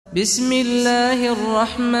بسم الله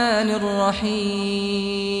الرحمن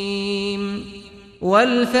الرحيم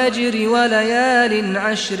والفجر وليال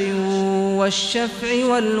عشر والشفع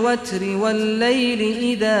والوتر والليل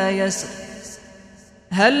إذا يسر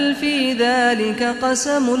هل في ذلك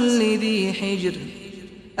قسم لذي حجر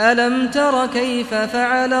ألم تر كيف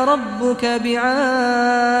فعل ربك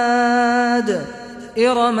بعاد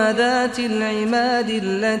إرم ذات العماد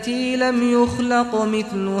التي لم يخلق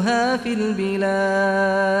مثلها في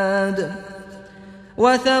البلاد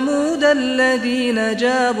وثمود الذين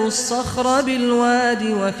جابوا الصخر بالواد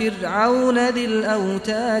وفرعون ذي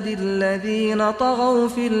الأوتاد الذين طغوا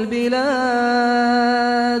في البلاد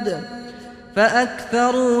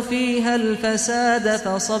فأكثروا فيها الفساد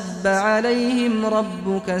فصب عليهم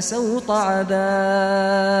ربك سوط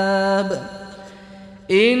عذاب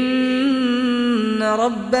إن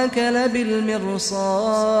ربك لبالمرصاد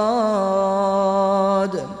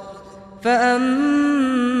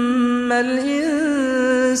فأما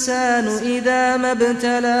الإنسان إذا ما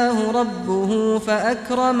ابتلاه ربه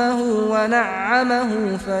فأكرمه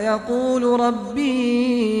ونعمه فيقول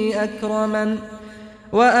ربي أكرمن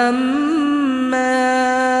وأما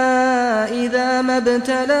إذا ما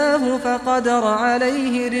ابتلاه فقدر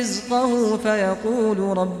عليه رزقه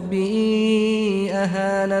فيقول ربي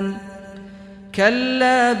أهانن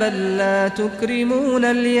كلا بل لا تكرمون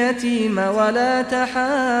اليتيم ولا تحاضون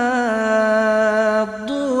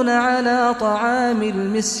على طعام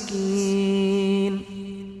المسكين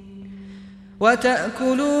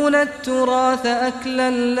وتأكلون التراث أكلا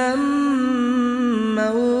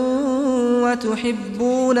لما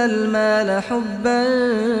وتحبون المال حبا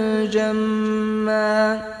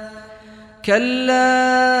جما كلا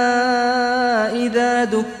إذا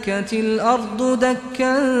دكت الأرض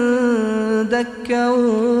دكا دكا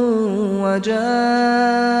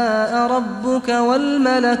وجاء ربك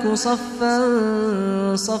والملك صفا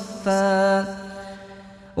صفا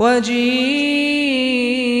وجيء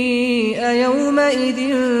يومئذ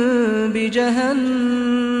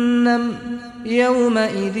بجهنم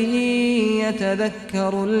يومئذ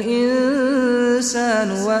يتذكر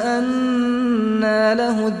الإنسان وأنى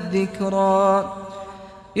له الذكرى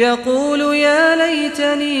يقول يا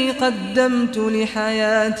ليتني قدمت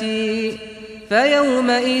لحياتي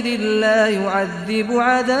فيومئذ لا يعذب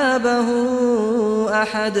عذابه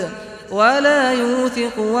أحد ولا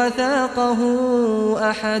يوثق وثاقه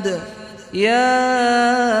أحد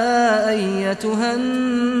يا أيتها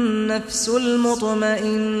النفس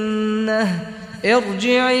المطمئنة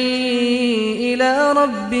ارجعي إلى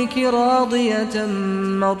ربك راضية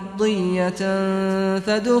مرضية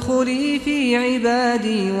فادخلي في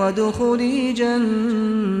عبادي وادخلي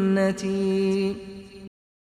جنتي